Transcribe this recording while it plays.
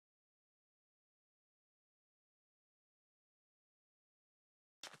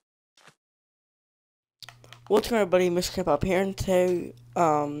What's going on, everybody? Mr. K-pop here, and today, I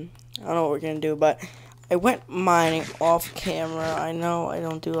don't know what we're gonna do, but I went mining off camera. I know I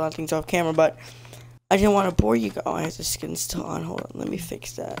don't do a lot of things off camera, but I didn't want to bore you guys. Oh, I have the skin still on. Hold on, let me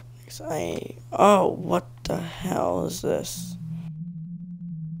fix that. Oh, what the hell is this?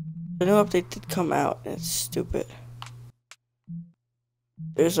 The new update did come out, and it's stupid.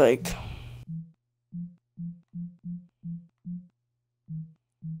 There's like...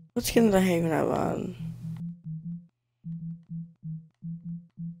 What skin did I even have on?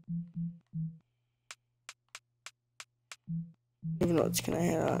 Even know what skin I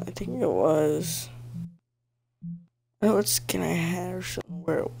had on. I think it was... I know what skin I had or something,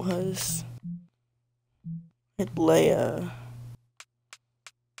 where it was. I had Leia.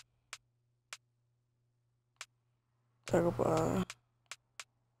 Talk about...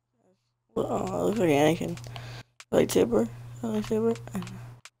 Oh, it looks like Anakin. Lightsaber? Lightsaber?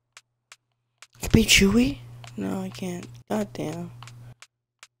 Could be Chewie? No, I can't. God damn.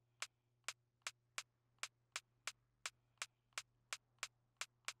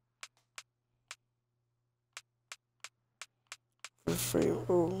 For free.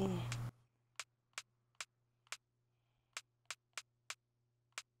 Ooh.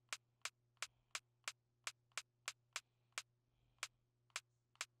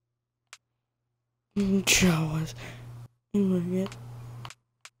 Jawas.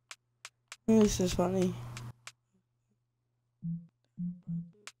 This is funny.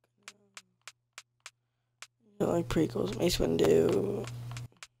 I like prequels. Mace Windu.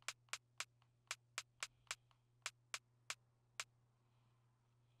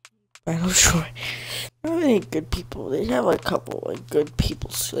 Battle Troy. Not any good people. They have a couple like good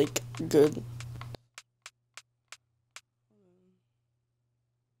people, like good.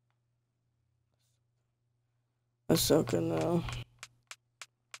 Ahsoka, no.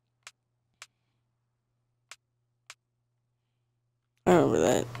 I remember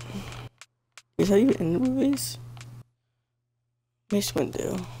that. Is that even in the movies? Mace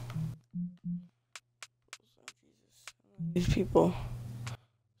Windu. These people.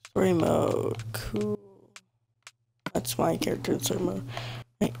 Story mode. Cool. That's my character in story mode.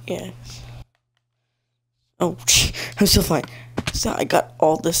 Right, yes. Oh, I'm still fine. So I got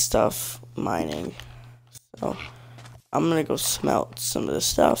all this stuff mining. So I'm gonna go smelt some of the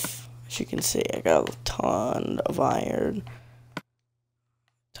stuff. As you can see, I got a ton of iron.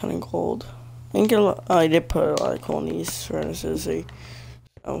 Ton of gold. I didn't get a lot. Oh, I did put a lot of coal in these furnaces.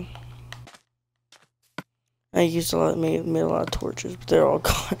 So I used a lot, made a lot of torches, but they're all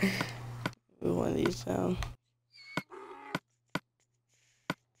gone. Move one of these down.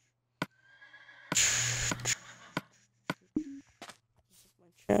 My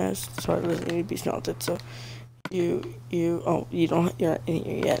chest. Sorry, it doesn't need to be smelted. So you don't, you're not in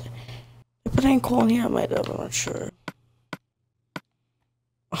here yet. If I ain't coal in here, I might have. I'm not sure.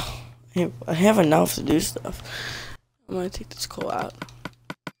 I have enough to do stuff. I'm gonna take this coal out.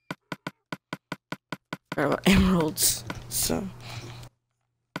 Forgot about emeralds. So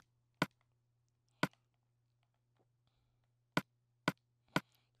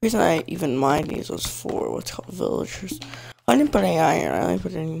the reason I even mined these was for what's called villagers. I didn't put any iron. I only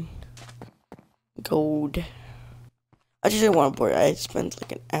put in gold. I just didn't want to bore you. I spent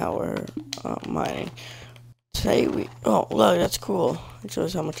like an hour mining. Today oh look, that's cool. It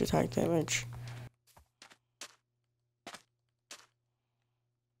shows how much attack damage.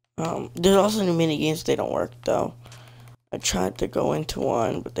 There's also new mini games. They don't work though. I tried to go into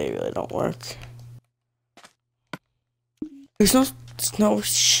one, but they really don't work. There's no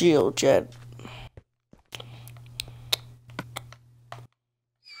shield yet.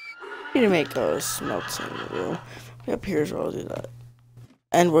 Need to make a smelting room. Up here's where I'll do that.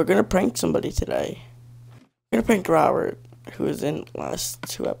 And we're gonna prank somebody today. We're gonna prank Robert, who was in the last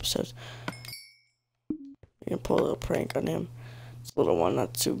 2 episodes. We're gonna pull a little prank on him. It's a little one,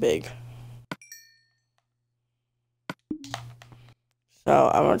 not too big. So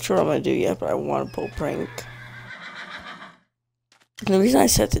I'm not sure what I'm gonna do yet, but I want to pull a prank. And the reason I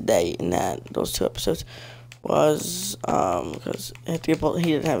said today in those 2 episodes was because he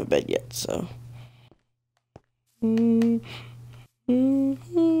didn't have a bed yet, so.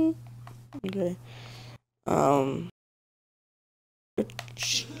 Okay.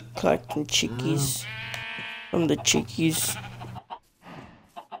 Collecting chickies from the chickies.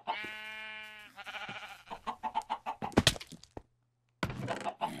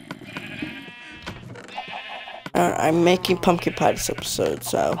 I'm making pumpkin pie this episode,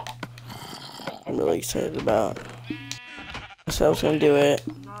 so I'm really excited about. I said I was gonna do it,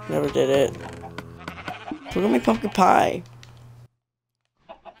 never did it. We're gonna make pumpkin pie.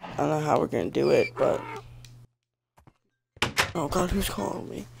 I don't know how we're gonna do it, but Oh god, who's calling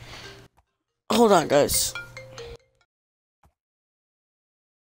me? Hold on, guys.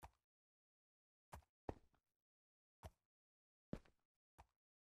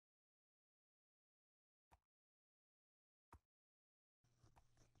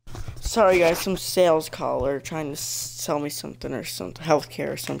 Sorry, guys. Some sales caller trying to sell me something or some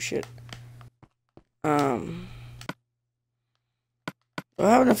healthcare or some shit. Do I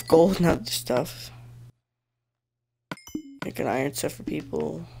have enough gold and other stuff? Like an iron set for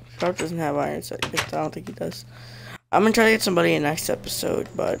people. Sharp doesn't have iron set. I don't think he does. I'm gonna try to get somebody in next episode,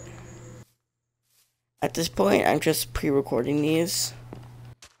 but at this point, I'm just pre-recording these.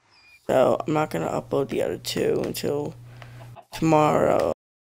 So I'm not gonna upload the other two until tomorrow.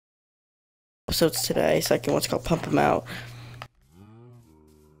 Episodes today, so I can what's called pump them out.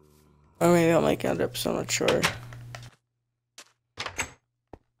 Or maybe I'll make another episode, I'm not sure.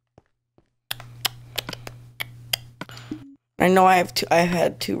 I know I've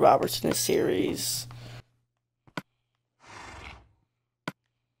had two Roberts in this series.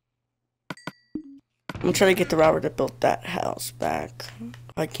 I'm gonna try to get the Robert that built that house back.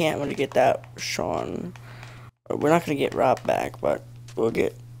 If I can't, I'm gonna get that Sean. We're not gonna get Rob back, but we'll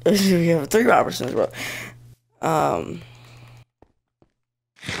get. We have 3 Robertsons, bro.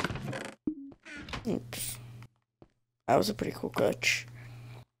 Oops. That was a pretty cool glitch.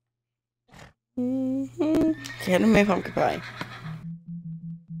 Can't make pumpkin pie.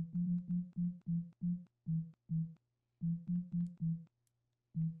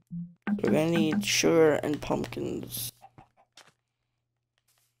 We're gonna need sugar and pumpkins.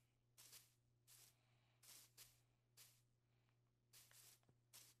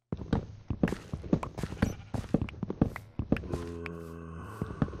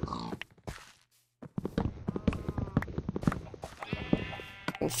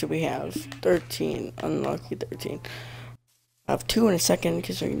 What should we have? 13. Unlucky 13. I have 2 in a second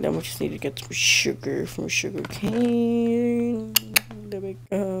because then we just need to get some sugar from sugar cane. There we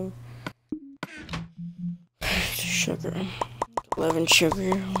go. Sugar. 11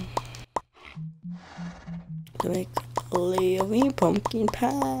 sugar. To make living pumpkin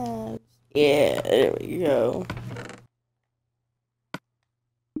pies. Yeah, there we go.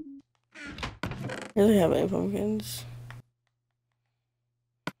 Really have any pumpkins?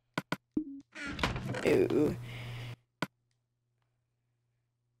 Ew.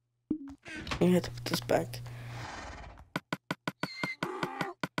 I have to put this back.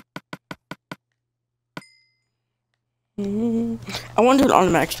 I want to do an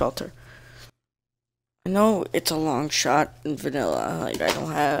automatic smelter. I know it's a long shot in vanilla. Like, I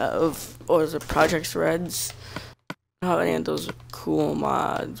don't have, or is it Project Reds? I don't have any of those cool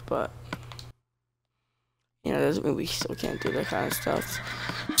mods, but you know, doesn't mean we still can't do that kind of stuff.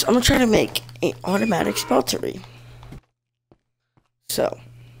 So I'm gonna try to make an automatic smeltery. So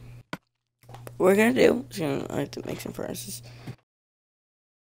what we're gonna do is I have to make some furnaces.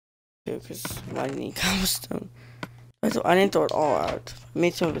 Because I need cobblestone. I didn't throw it all out. I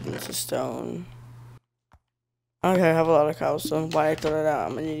made some of it into stone. Okay, I have a lot of cobblestone. Why I throw it out?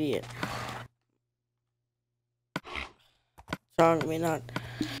 I'm an idiot. Wrong, I mean not.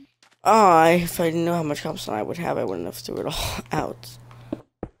 Oh, if I didn't know how much cobblestone I would have, I wouldn't have threw it all out.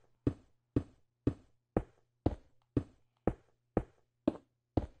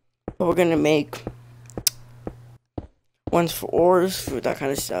 But we're gonna make ones for ores, for that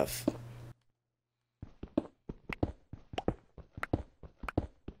kind of stuff.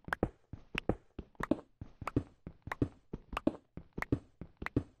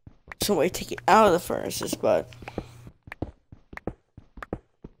 Some way to take it out of the furnaces, but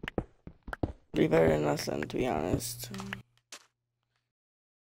be better than nothing, to be honest.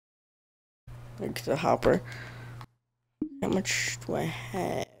 Like the hopper. How much do I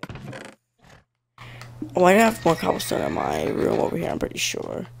have? Oh, I have more cobblestone in my room over here, I'm pretty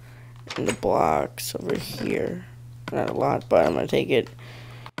sure. And the blocks over here. Not a lot, but I'm gonna take it.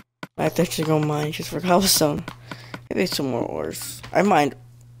 I have to actually go mine just for cobblestone. Maybe some more ores. I mined,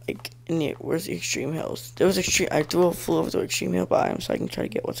 like, in the, where's the extreme hills? There was extreme, I flew over to extreme hill biome so I can try to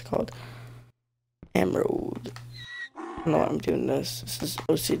get what's it called? Emerald. I don't know why I'm doing this. This is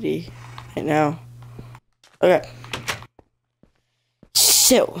OCD right now. Okay.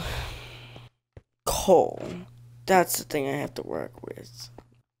 So, coal. That's the thing I have to work with.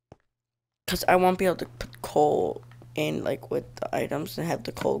 Because I won't be able to put coal in, like, with the items and have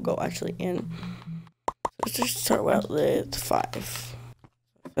the coal go actually in. So let's just start out with 5.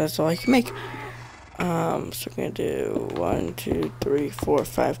 That's all I can make. So we're gonna do 1, 2, 3, 4,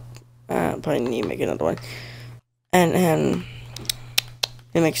 5. Probably need to make another one. And then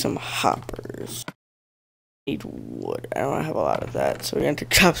they make some hoppers. Need wood. I don't have a lot of that, so we're gonna take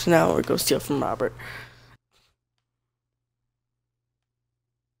chops now or go steal from Robert.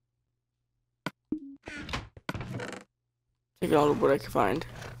 Take all the wood I can find.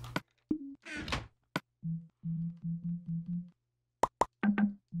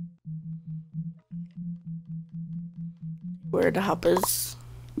 Where the hoppers?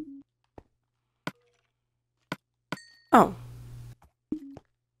 Oh.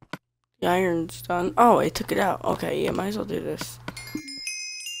 The iron's done. Oh, I took it out. Okay, yeah, might as well do this.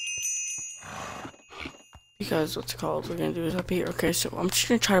 Because what's it called? We're gonna do this up here. Okay, so I'm just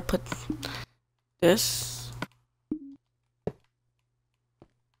gonna try to put this.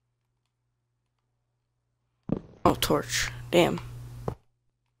 Oh, torch. Damn.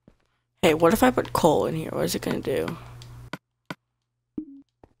 Hey, what if I put coal in here? What is it gonna do?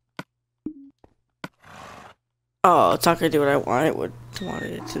 Oh, it's not gonna do what I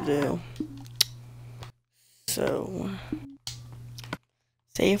wanted it to do. So,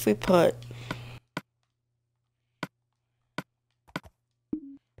 say if we put,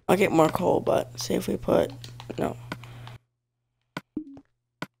 I'll get more coal, but say if we put, no.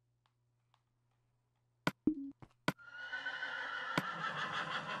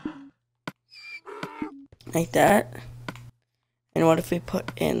 Like that. And what if we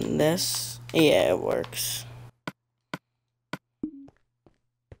put in this? Yeah, it works.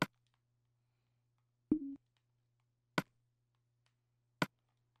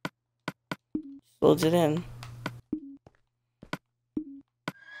 Loads it in.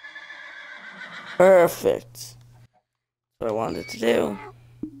 Perfect. That's what I wanted to do.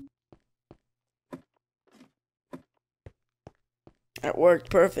 It worked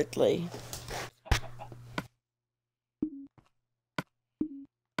perfectly.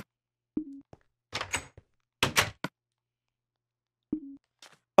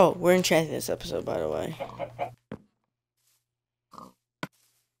 Oh, we're enchanting this episode, by the way.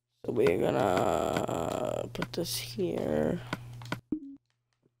 So we're gonna put this here.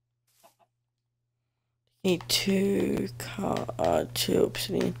 Need two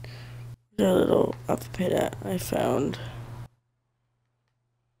obsidian. There's a little up pit that I found.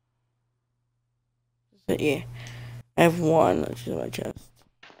 But yeah, I have one, which is in my chest.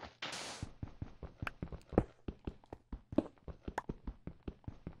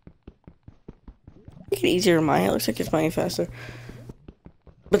 Make it easier to mine. It looks like it's mining faster.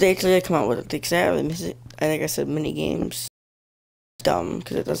 But they actually come out with it because I have them. I think I said mini games. Dumb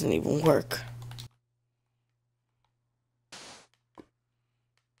because it doesn't even work.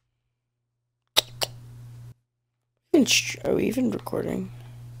 Are we even recording?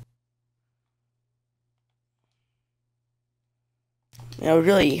 I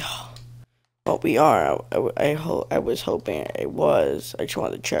really. Well, we are. I was hoping it was. I just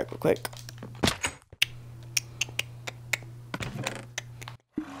wanted to check real quick.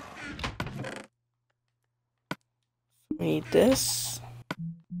 We need this.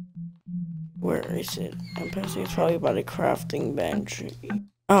 Where is it? I'm guessing it's probably by the crafting bench.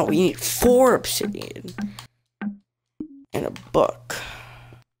 Oh, we need 4 obsidian. And a book.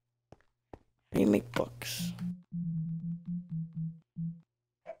 How do you make books?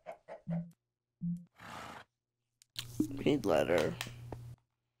 We need leather.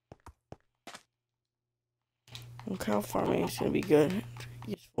 And cow farming is gonna be good.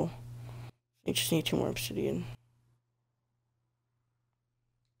 Useful. You just need 2 more obsidian.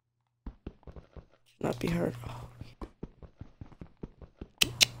 Should not be hard.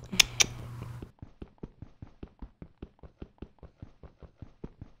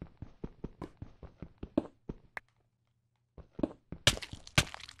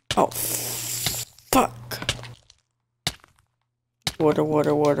 Oh, fuck.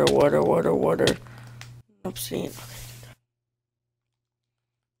 Water. Obsidian.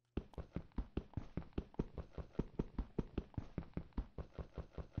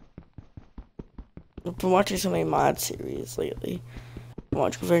 I've been watching so many mod series lately. I'm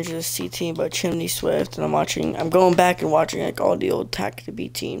watching Revenge of the C Team by Chimney Swift, and I'm going back and watching like all the old Attack the B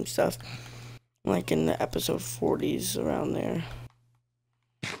Team stuff. Like in the episode 40s around there.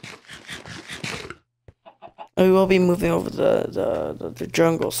 We will be moving over the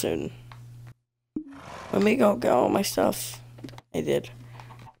jungle soon. Let me go get all my stuff. I did.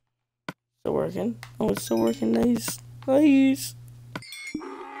 Still working. Oh, it's still working. Nice.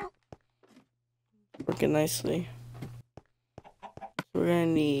 Working nicely. We're gonna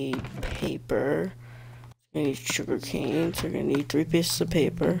need paper. We're gonna need sugar cane. So we're gonna need 3 pieces of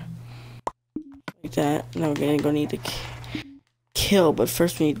paper. Like that. Now we're gonna need to kill, but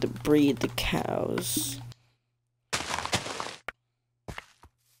first we need to breed the cows.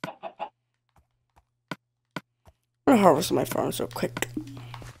 I'm gonna harvest my farm so quick.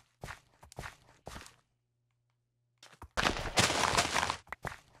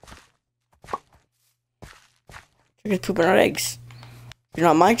 Chickens pooping out eggs. You're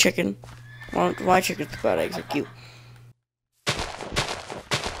not my chicken. Why don't my chickens poop out eggs like you?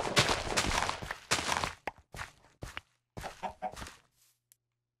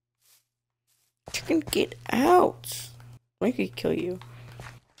 Chicken, get out. I could kill you.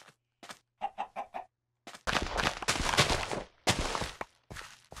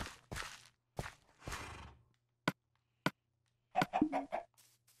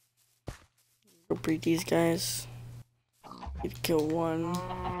 Go breed these guys. Need to kill one.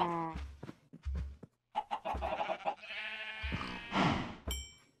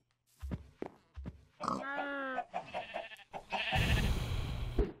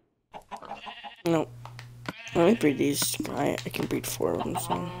 No. Let me breed these. I can breed 4 of them,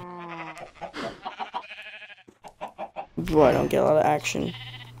 so. Boy, I don't get a lot of action.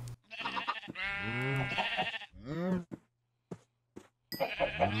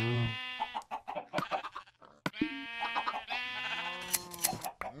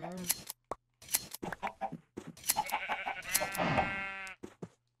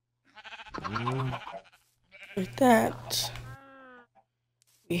 Like that.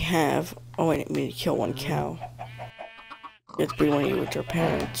 We have. Oh, wait, we need to kill 1 cow. You have to breed one of you with your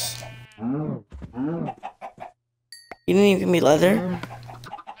parents. You didn't even give me leather?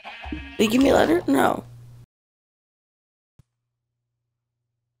 Did you give me leather? No.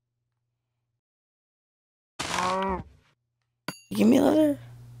 You give me leather?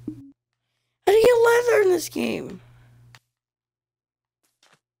 How do you get leather in this game?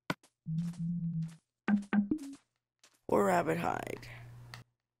 Or rabbit hide.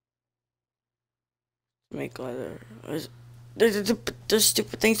 Make leather. The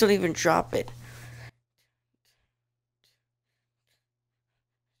stupid things don't even drop it.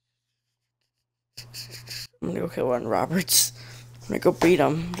 I'm gonna go kill one Roberts. I'm gonna go breed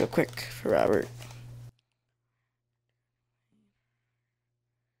him real quick for Robert.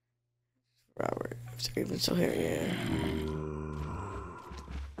 Robert, if they're even still here, yeah.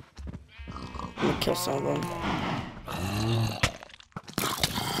 I'm gonna kill some of them.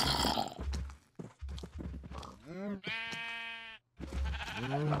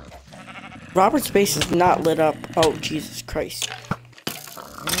 Robert's base is not lit up. Oh, Jesus Christ.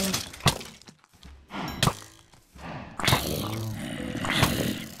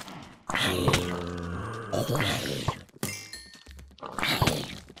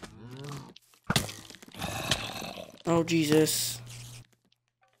 Oh, Jesus.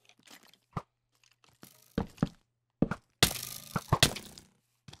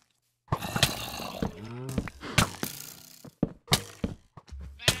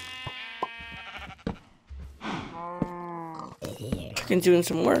 Chicken's doing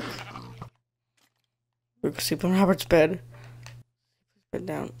some work. We're gonna sleep on Robert's bed. Bed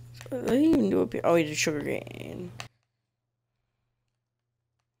down. What did he even do up here? Oh, he did sugar cane.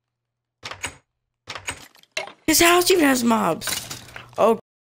 His house even has mobs. Oh,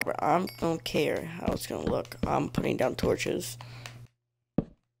 I don't care how it's gonna look. I'm putting down torches.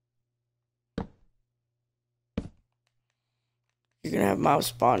 You're gonna have mobs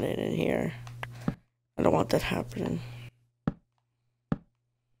spawning in here. I don't want that happening.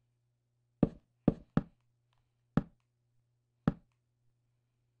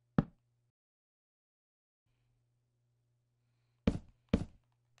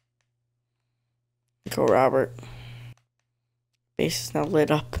 Go, Robert. Base is now lit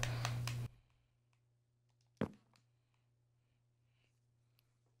up.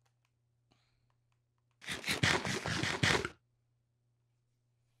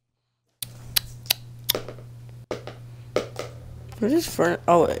 What is furnace?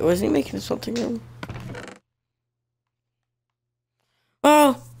 Oh, wasn't he making a salting room?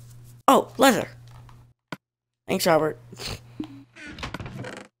 Oh! Oh, leather! Thanks, Robert.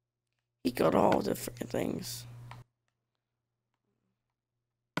 He got all the freaking things.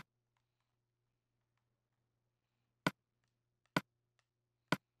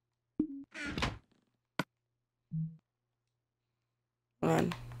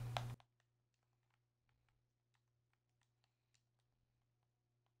 Run.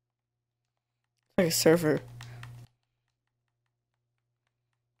 Like a surfer.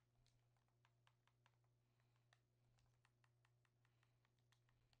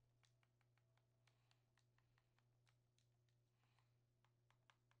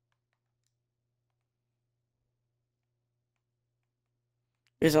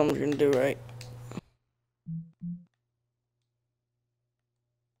 Here's what I'm gonna do, right?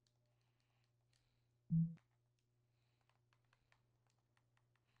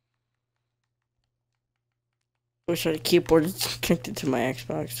 wish I had a keyboard connected to my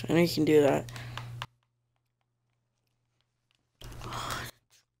Xbox. I know you can do that.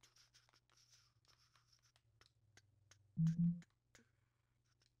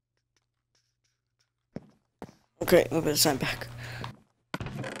 Okay, we'll put the sign back.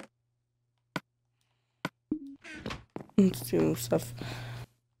 Let's do stuff.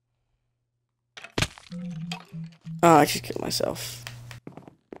 Oh, I just killed myself.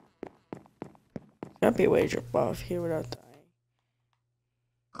 Gotta be a way to drop off here without dying.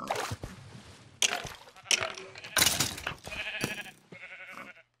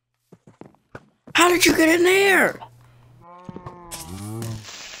 How did you get in there?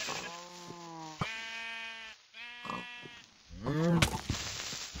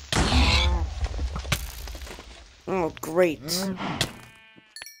 Oh, great.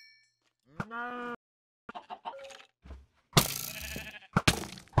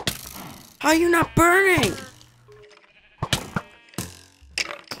 How are you not burning?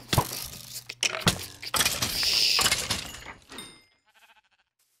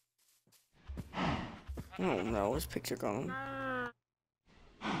 Oh no, his pigs are gone.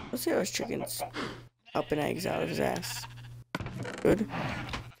 Let's see those chickens up and eggs out of his ass. Good.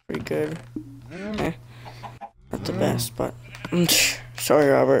 Pretty good. Eh, not the best, but... Sorry,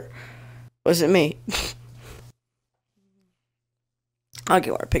 Robert. Was it me? I'll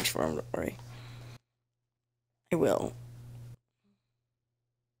get more pigs for him, don't worry. I will.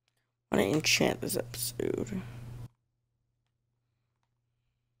 I want to enchant this episode.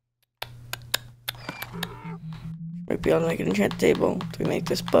 Might be able to make an enchant table. Do we make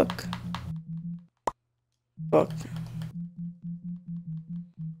this book? Book.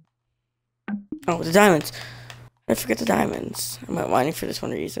 Oh, the diamonds. I forget the diamonds. I'm not mining for this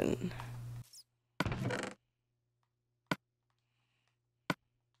one reason.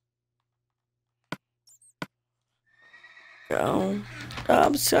 Go. Oh,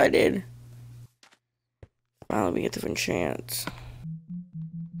 I'm excited. Finally, we get to enchant.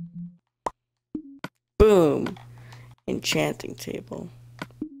 Boom. Enchanting table.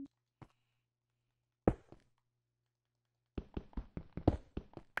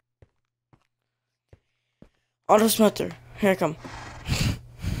 Auto smelter. Here I come.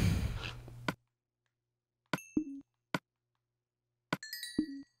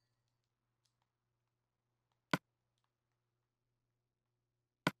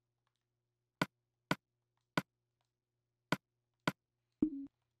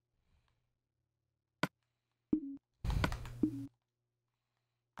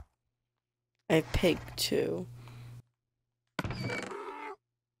 I have pig too.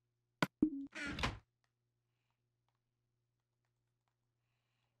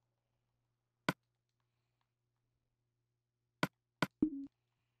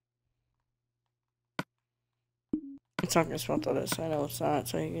 It's not gonna smelt all this. I know it's not,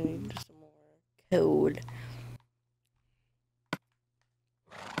 so you're gonna need some more code.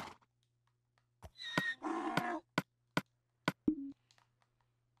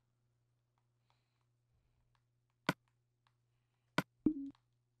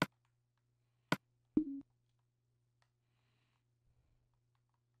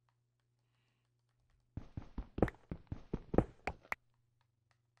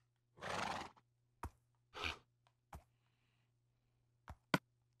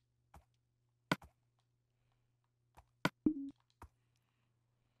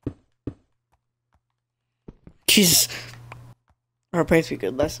 Jesus. Our praise be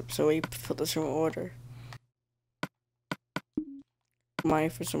good lesson, so we put this in order. Mine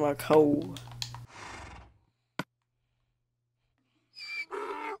for some more coal.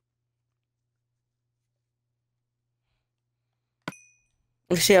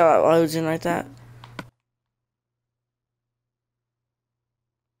 You see how it loads in like that?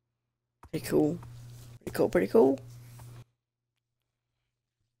 Pretty cool. Pretty cool, pretty cool.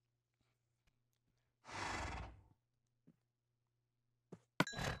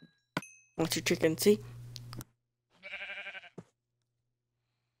 What's your chicken, see?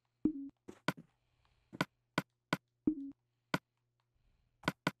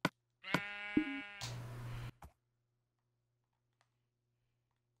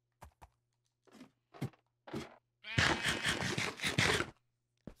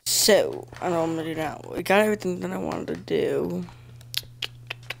 So, I know what I'm gonna do now. I got everything that I wanted to do.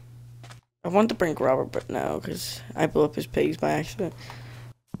 I wanted to bring Robert, but no, because I blew up his pigs by accident.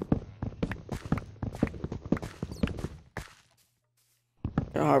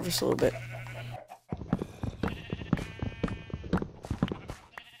 Gonna harvest a little bit.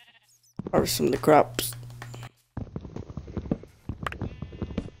 Harvest some of the crops.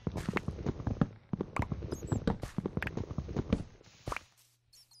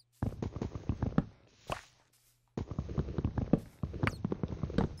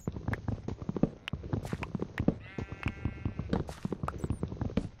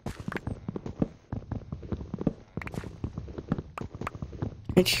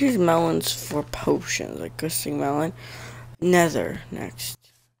 I choose melons for potions, like gusting melon. Nether next.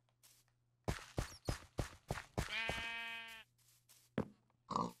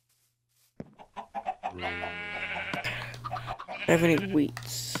 I have any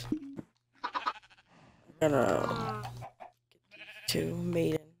wheats? I gotta get two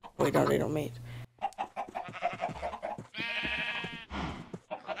maiden. Wait, no, they don't mate.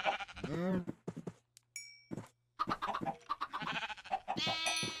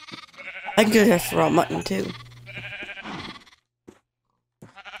 I can get that for raw mutton too.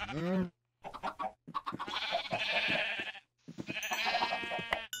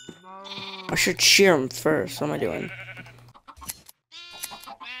 I should shear him first. What am I doing?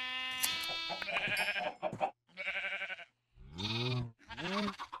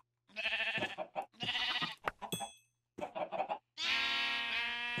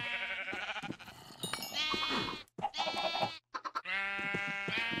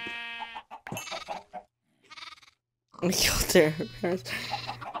 I killed their parents.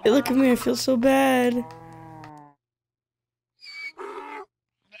 Hey, look at me. I feel so bad.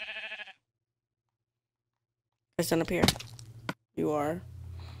 I stand up here. You are.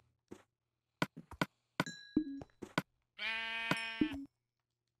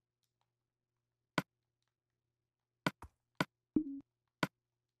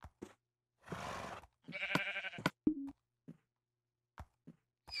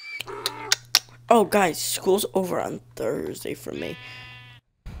 Oh, guys, school's over on Thursday for me.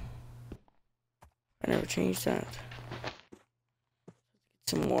 I never changed that.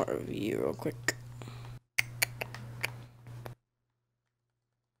 Some more of you real quick.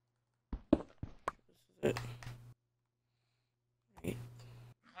 This is it. Right.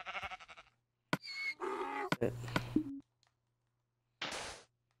 That's it.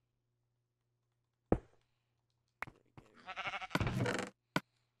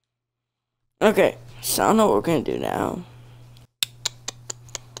 Okay, so I don't know what we're gonna do now.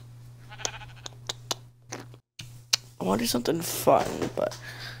 I want to do something fun, but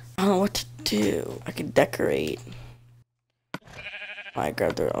I don't know what to do. I could decorate. I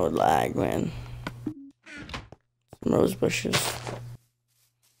grabbed their old lag, man. Some rose bushes.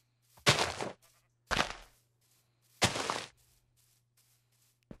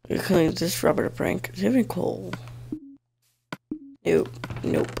 We can leave this rubber to prank. Is it even coal? Nope.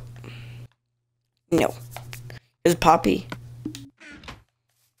 Nope. No. It's Poppy.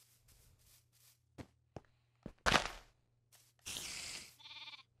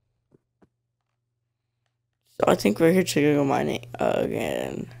 So I think we're here to go mining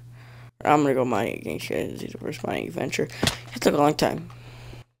again. Or I'm gonna go mining again. This is the first mining adventure. It took a long time.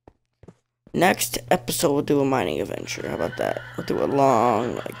 Next episode we'll do a mining adventure. How about that? We'll do a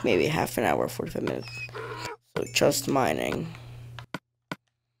long, like maybe half an hour, 45 minutes. So just mining.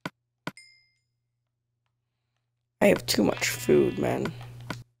 I have too much food, man.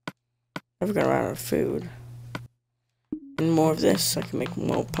 I've gonna run out of food. And more of this, I can make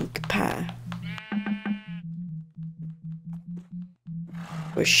more pumpkin pie.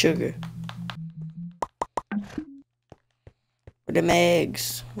 With sugar. Where them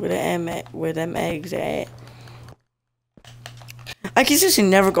eggs? Where them eggs at? I can seriously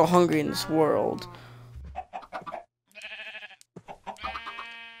never go hungry in this world.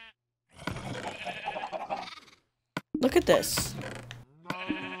 Look at this.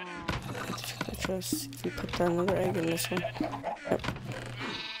 Let's see if we put another egg in this one. Yep.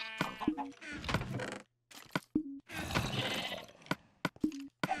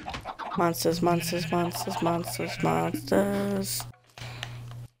 Monsters, monsters, monsters, monsters, monsters.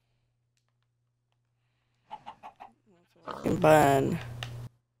 Burn.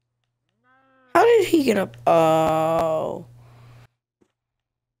 How did he get up? Oh.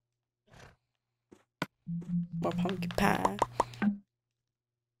 More pumpkin pie.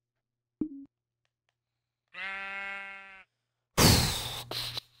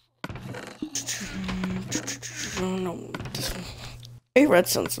 No, this one. I read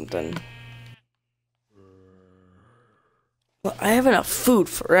something. Well, I have enough food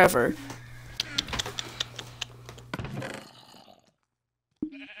forever.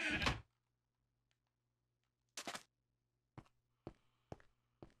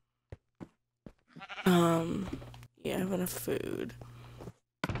 Yeah, I have enough food.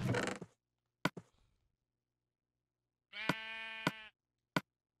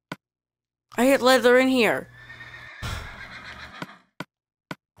 I had leather in here.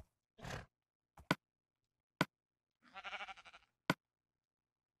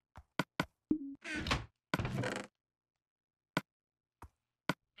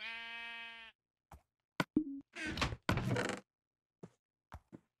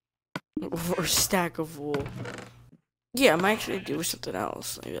 Or stack of wool. Yeah, I might actually do something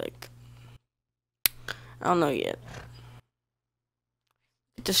else. Maybe like, I don't know yet.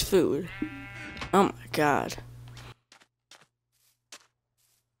 Get this food. Oh my god.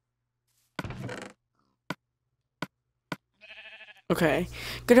 Okay,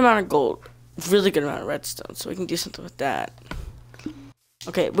 good amount of gold. Really good amount of redstone, so we can do something with that.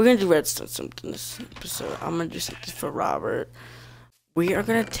 Okay, we're gonna do redstone something this episode. I'm gonna do something for Robert. We are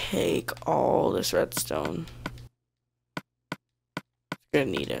gonna take all this redstone. We're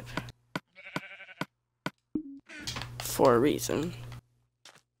gonna need it. For a reason.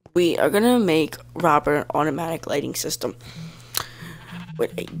 We are gonna make Robert an automatic lighting system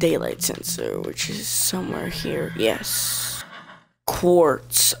with a daylight sensor, which is somewhere here. Yes.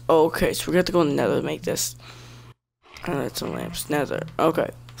 Quartz. Okay, so we're gonna have to go in the nether to make this. It's some lamps. Nether. Okay.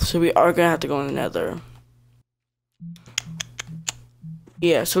 So we are gonna have to go in the nether.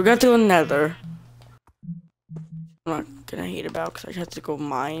 Yeah, so we're gonna have to go in the nether. I'm not gonna hate about because I have to go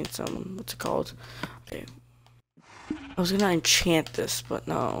mine some, what's it called? Okay. I was gonna enchant this, but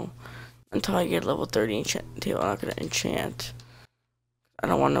no. Until I get level 30 enchant table, I'm not gonna enchant. I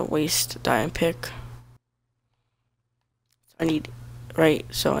don't wanna waste a diamond pick. I need, right,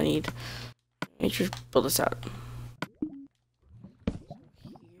 so I need, let me just build this out.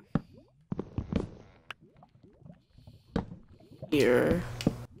 Here.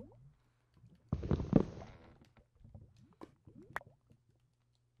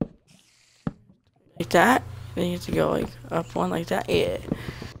 Like that. Then you have to go like up one like that. Yeah.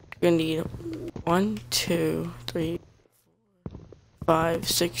 You're gonna need 1, 2, 3, 5,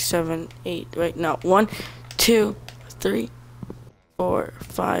 6, 7, 8. Wait, no. 1, 2, 3, 4,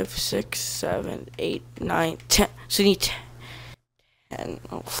 5, 6, 7, 8, 9, 10. So you need 10.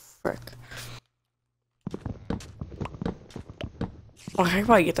 Oh frick. Oh, I could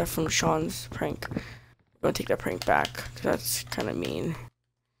probably get that from Sean's prank. I'm gonna take that prank back, because that's kind of mean.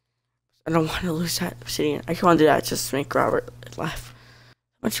 I don't want to lose that obsidian. I can't want to do that just to make Robert laugh.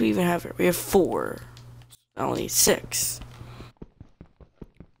 How much do we even have here? We have 4. I only need 6.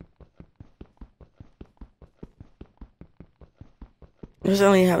 There's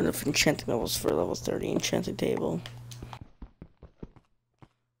only have enough enchanting levels for level 30 enchanting table.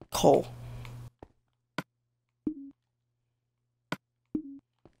 Coal.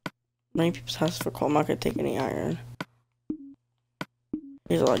 Many people's house for coal. I'm not gonna take any iron.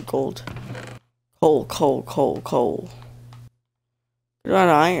 Here's a lot of gold. Coal, coal, coal, coal. Good amount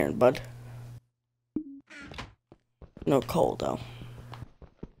of iron, bud. No coal, though.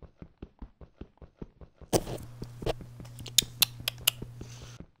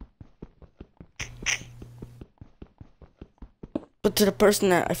 But to the person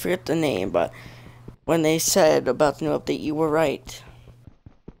that, I forget the name, but when they said about the new update, you were right.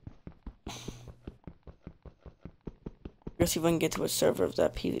 Let's see if I can get to a server of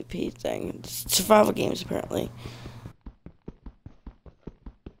that PvP thing. It's survival games, apparently.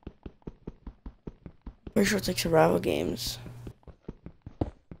 Pretty sure it's like survival games.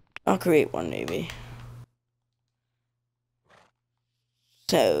 I'll create one, maybe.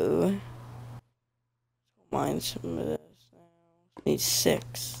 So, mine some of this. Need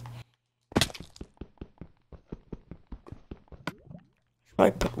 6. Should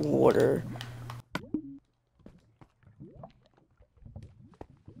I put water?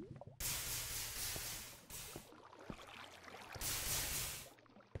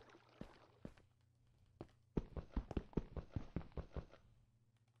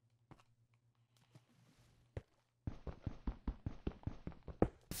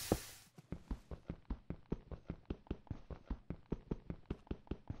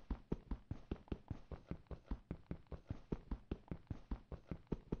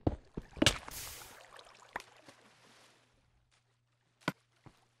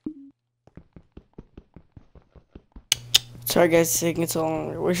 Sorry guys, it's taking so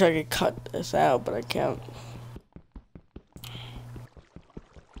long. I wish I could cut this out, but I can't.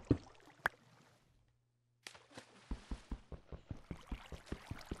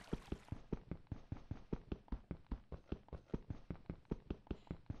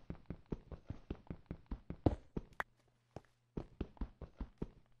 I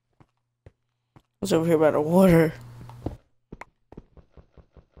was over here by the water.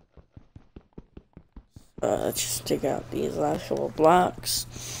 Let's just take out these last couple of blocks.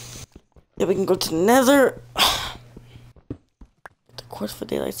 Then we can go to the nether. The quartz for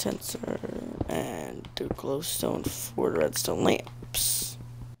daylight sensor. And do glowstone for the redstone lamps.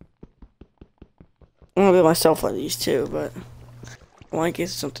 I'm gonna build myself one of these too, but I want to get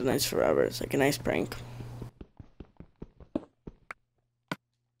something nice for Robert. It's like a nice prank.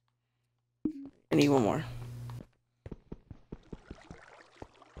 I need one more.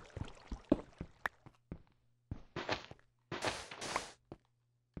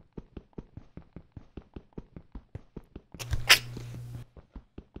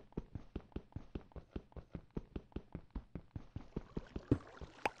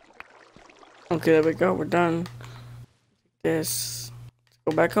 Okay, there we go. We're done. This. Let's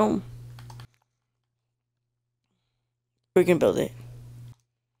go back home. We can build it.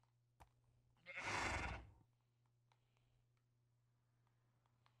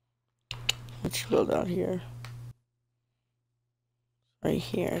 Let's build out here. Right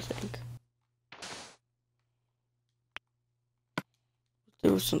here, I think.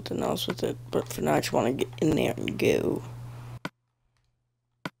 Do something else with it, but for now I just want to get in there and go.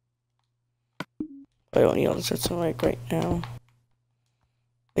 I don't need all this redstone like right now.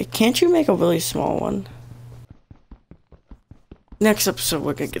 Wait, can't you make a really small one? Next episode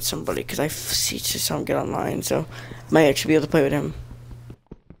we're gonna get somebody because I see just saw him get online, so I might actually be able to play with him.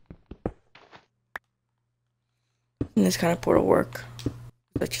 And this kind of portal work.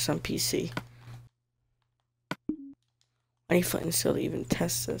 That's just on PC. I need flint and steel to even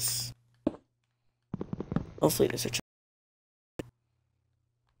test this. Hopefully there's a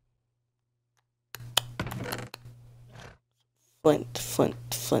flint,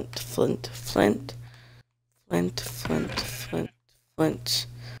 flint, flint, flint, flint, flint, flint, flint, flint,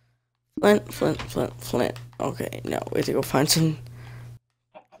 flint, flint, flint, flint. Okay, now we have to go find some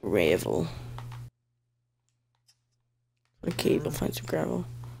gravel. Okay, we'll find some gravel.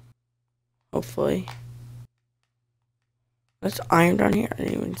 Hopefully. There's iron down here. I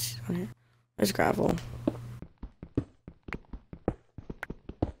didn't even see it down here. There's gravel.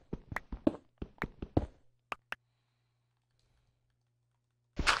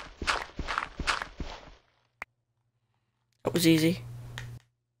 That was easy.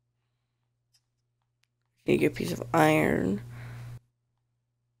 Need to get a piece of iron.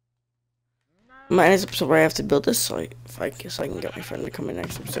 My next episode where I have to build this, so I guess I can get my friend to come in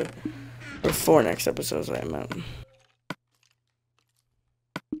next episode. Or 4 next episodes, I meant.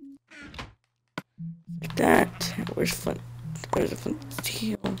 Like that. Where's flint? Where's the flint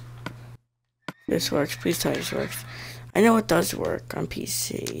steel? This works. Please tell me this works. I know it does work on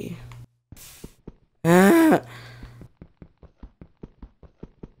PC. Ah!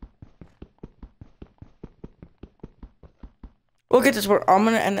 We'll get this work. I'm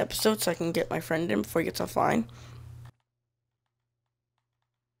gonna end the episode so I can get my friend in before he gets offline.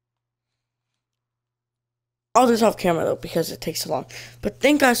 I'll do this off camera though because it takes so long. But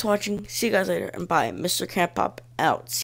thank you guys for watching. See you guys later and bye. Mr. Camp Pop out.